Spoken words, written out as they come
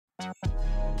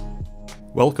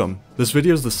Welcome! This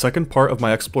video is the second part of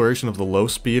my exploration of the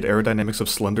low-speed aerodynamics of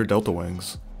slender delta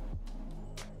wings.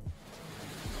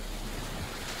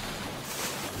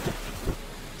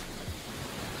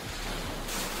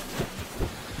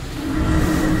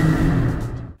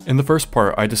 In the first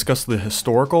part, I discussed the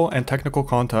historical and technical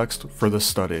context for this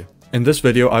study. In this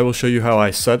video, I will show you how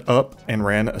I set up and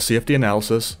ran a CFD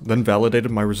analysis, then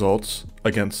validated my results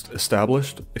against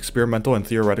established, experimental, and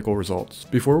theoretical results.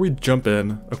 Before we jump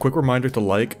in, a quick reminder to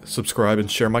like, subscribe, and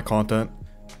share my content,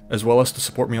 as well as to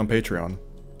support me on Patreon.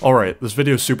 Alright, this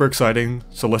video is super exciting,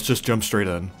 so let's just jump straight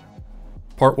in.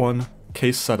 Part 1,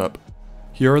 Case Setup.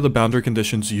 Here are the boundary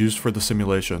conditions used for the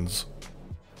simulations.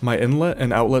 My inlet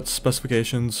and outlet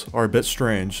specifications are a bit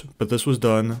strange, but this was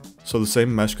done so the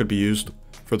same mesh could be used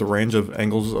for the range of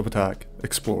angles of attack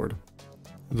explored.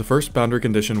 The first boundary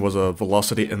condition was a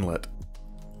velocity inlet,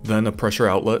 then a pressure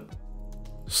outlet,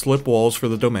 slip walls for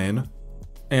the domain,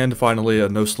 and finally a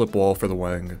no-slip wall for the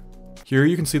wing. Here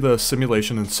you can see the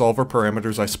simulation and solver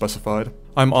parameters I specified.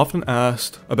 I'm often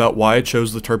asked about why I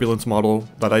chose the turbulence model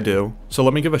that I do, so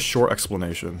let me give a short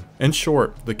explanation. In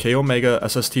short, the K-Omega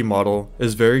SST model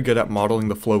is very good at modeling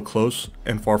the flow close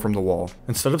and far from the wall.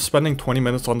 Instead of spending 20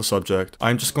 minutes on the subject,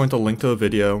 I'm just going to link to a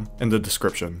video in the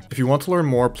description. If you want to learn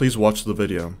more, please watch the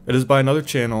video. It is by another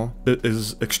channel, it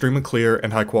is extremely clear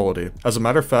and high quality. As a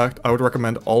matter of fact, I would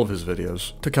recommend all of his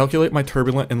videos. To calculate my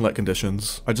turbulent inlet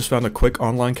conditions, I just found a quick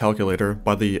online calculator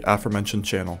by the aforementioned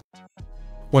channel.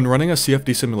 When running a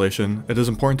CFD simulation, it is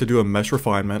important to do a mesh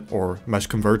refinement or mesh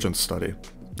convergence study.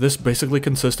 This basically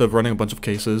consists of running a bunch of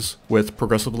cases with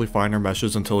progressively finer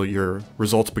meshes until your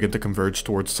results begin to converge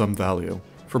towards some value.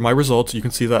 For my results, you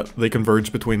can see that they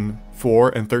converge between 4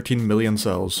 and 13 million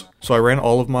cells, so I ran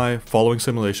all of my following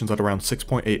simulations at around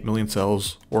 6.8 million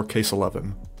cells, or case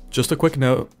 11. Just a quick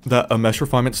note that a mesh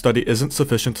refinement study isn't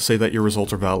sufficient to say that your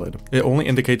results are valid. It only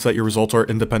indicates that your results are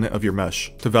independent of your mesh.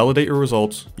 To validate your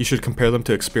results, you should compare them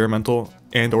to experimental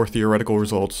and/or theoretical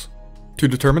results. To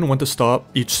determine when to stop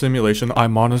each simulation, I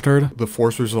monitored the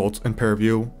force results in pair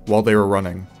view while they were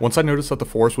running. Once I noticed that the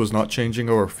force was not changing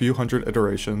over a few hundred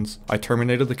iterations, I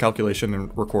terminated the calculation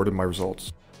and recorded my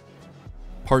results.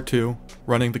 Part 2,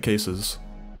 Running the cases.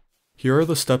 Here are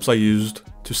the steps I used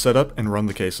to set up and run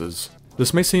the cases.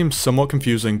 This may seem somewhat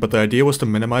confusing, but the idea was to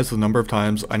minimize the number of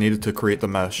times I needed to create the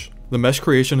mesh. The mesh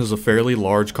creation is a fairly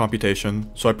large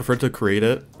computation, so I prefer to create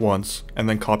it once and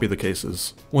then copy the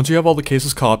cases. Once you have all the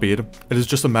cases copied, it is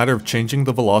just a matter of changing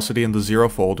the velocity in the 0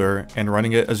 folder and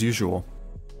running it as usual.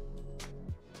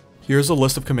 Here's a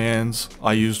list of commands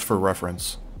I used for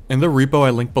reference. In the repo I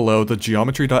linked below, the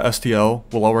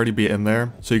geometry.stl will already be in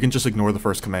there, so you can just ignore the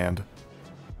first command.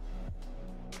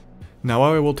 Now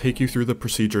I will take you through the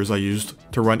procedures I used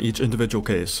to run each individual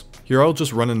case. Here I'll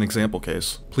just run an example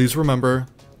case. Please remember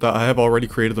that I have already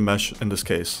created the mesh in this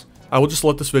case. I will just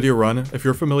let this video run. If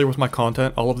you're familiar with my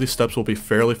content, all of these steps will be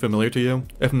fairly familiar to you.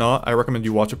 If not, I recommend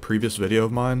you watch a previous video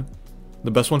of mine.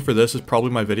 The best one for this is probably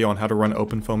my video on how to run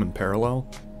OpenFOAM in parallel.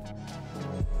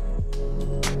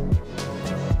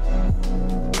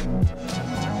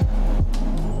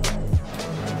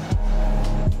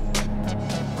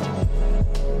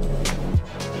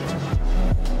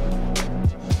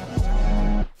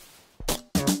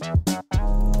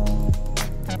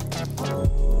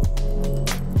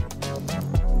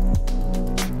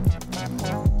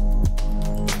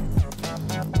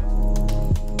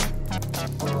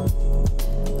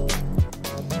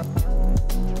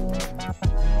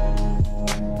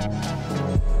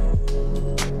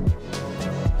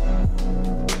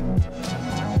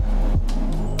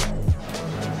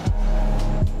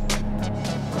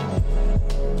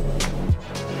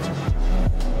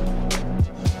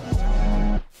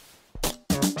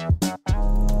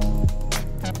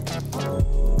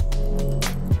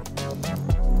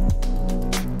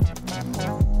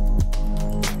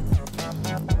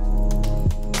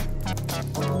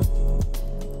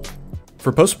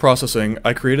 For post-processing,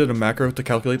 I created a macro to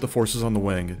calculate the forces on the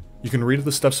wing. You can read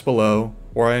the steps below,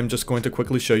 or I am just going to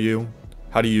quickly show you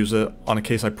how to use it on a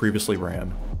case I previously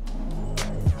ran.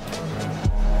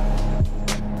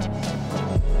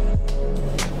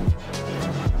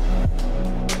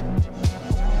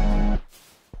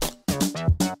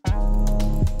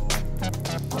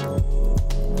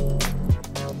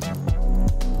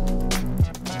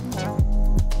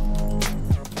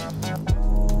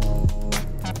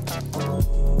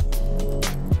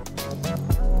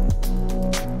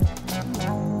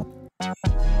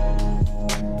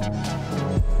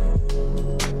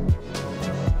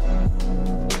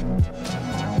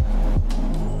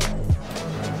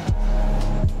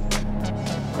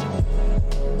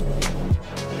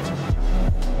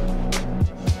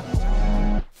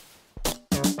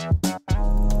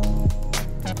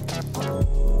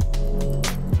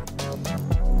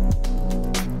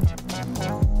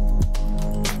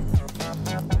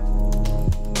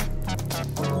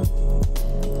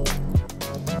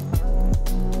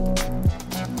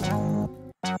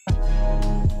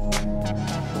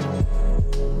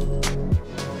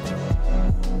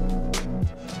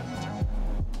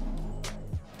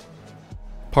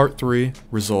 Part 3,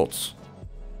 Results.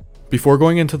 Before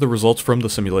going into the results from the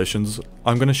simulations,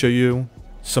 I'm going to show you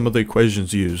some of the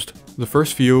equations used. The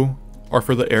first few are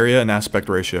for the area and aspect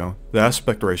ratio. The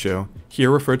aspect ratio, here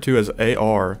referred to as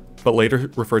AR, but later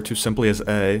referred to simply as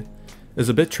A, is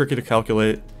a bit tricky to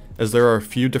calculate as there are a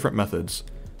few different methods.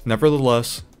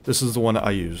 Nevertheless, this is the one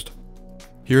I used.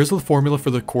 Here is the formula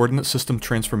for the coordinate system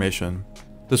transformation.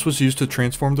 This was used to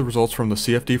transform the results from the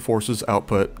CFD forces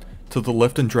output to the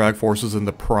lift and drag forces in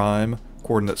the prime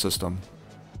coordinate system.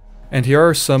 And here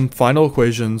are some final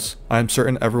equations I am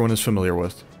certain everyone is familiar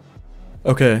with.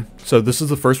 Okay, so this is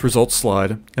the first results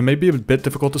slide. It may be a bit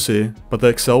difficult to see, but the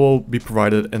Excel will be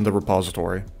provided in the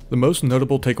repository. The most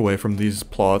notable takeaway from these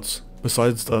plots,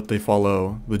 besides that they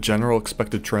follow the general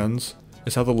expected trends,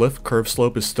 is how the lift curve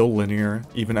slope is still linear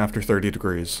even after 30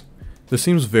 degrees. This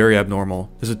seems very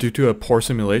abnormal. Is it due to a poor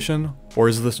simulation, or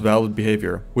is this valid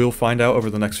behavior? We will find out over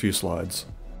the next few slides.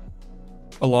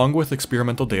 Along with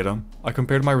experimental data, I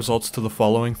compared my results to the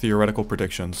following theoretical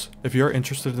predictions. If you are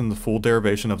interested in the full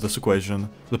derivation of this equation,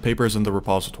 the paper is in the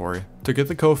repository. To get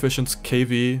the coefficients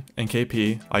kv and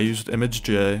kp, I used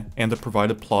ImageJ and the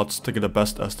provided plots to get a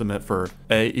best estimate for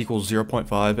a equals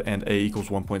 0.5 and a equals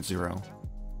 1.0.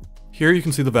 Here you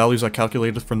can see the values I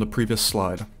calculated from the previous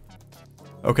slide.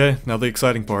 Okay, now the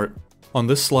exciting part. On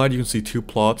this slide you can see two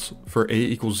plots for a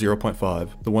equals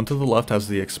 0.5. The one to the left has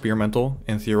the experimental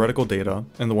and theoretical data,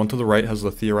 and the one to the right has the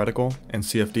theoretical and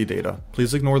CFD data.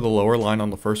 Please ignore the lower line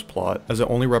on the first plot, as it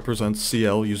only represents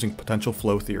CL using potential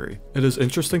flow theory. It is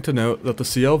interesting to note that the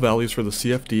CL values for the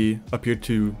CFD appear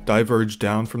to diverge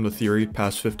down from the theory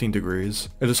past 15 degrees.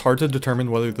 It is hard to determine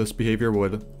whether this behavior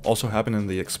would also happen in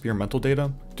the experimental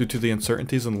data, due to the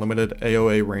uncertainties and limited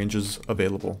AOA ranges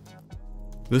available.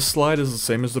 This slide is the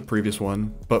same as the previous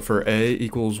one, but for a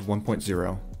equals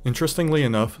 1.0. Interestingly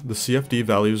enough, the CFD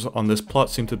values on this plot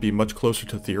seem to be much closer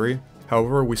to theory.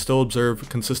 However, we still observe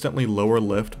consistently lower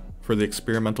lift for the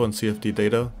experimental and CFD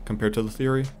data compared to the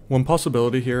theory. One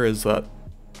possibility here is that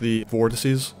the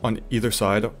vortices on either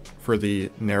side for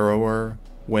the narrower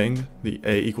wing, the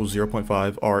a equals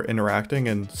 0.5, are interacting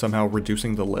and somehow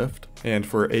reducing the lift, and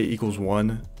for a equals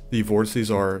 1, the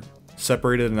vortices are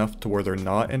separated enough to where they're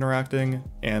not interacting,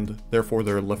 and therefore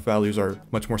their lift values are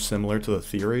much more similar to the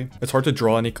theory. It's hard to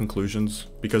draw any conclusions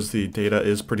because the data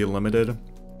is pretty limited.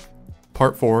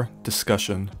 Part 4,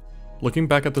 Discussion. Looking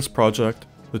back at this project,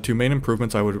 the two main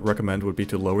improvements I would recommend would be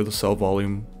to lower the cell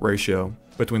volume ratio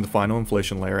between the final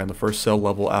inflation layer and the first cell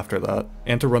level after that,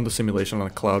 and to run the simulation on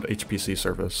a cloud HPC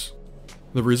service.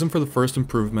 The reason for the first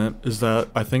improvement is that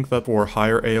I think that for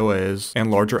higher AOAs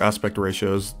and larger aspect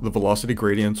ratios, the velocity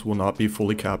gradients will not be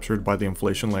fully captured by the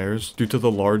inflation layers due to the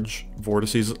large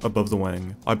vortices above the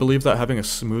wing. I believe that having a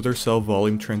smoother cell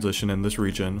volume transition in this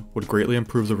region would greatly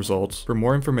improve the results. For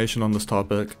more information on this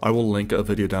topic, I will link a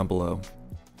video down below.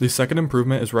 The second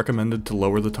improvement is recommended to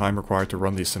lower the time required to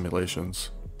run these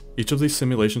simulations. Each of these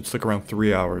simulations took around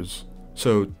 3 hours.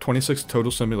 So 26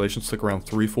 total simulations took around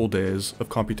 3 full days of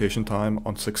computation time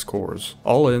on 6 cores.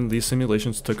 All in, these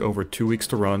simulations took over 2 weeks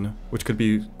to run, which could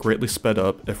be greatly sped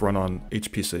up if run on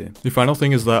HPC. The final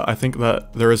thing is that I think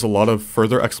that there is a lot of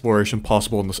further exploration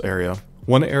possible in this area.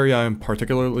 One area I am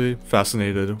particularly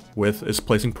fascinated with is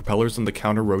placing propellers in the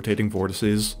counter-rotating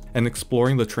vortices and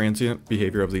exploring the transient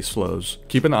behavior of these flows.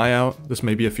 Keep an eye out, this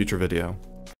may be a future video.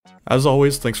 As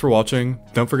always, thanks for watching.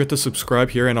 Don't forget to subscribe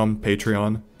here and on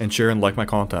Patreon, and share and like my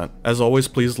content. As always,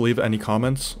 please leave any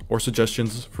comments or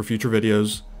suggestions for future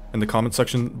videos in the comment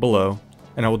section below,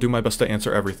 and I will do my best to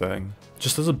answer everything.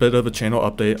 Just as a bit of a channel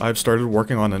update, I've started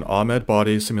working on an Ahmed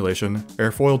body simulation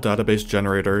airfoil database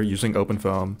generator using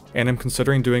OpenFOAM, and I'm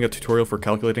considering doing a tutorial for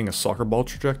calculating a soccer ball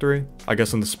trajectory, I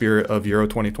guess in the spirit of Euro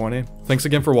 2020. Thanks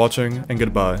again for watching, and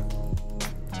goodbye.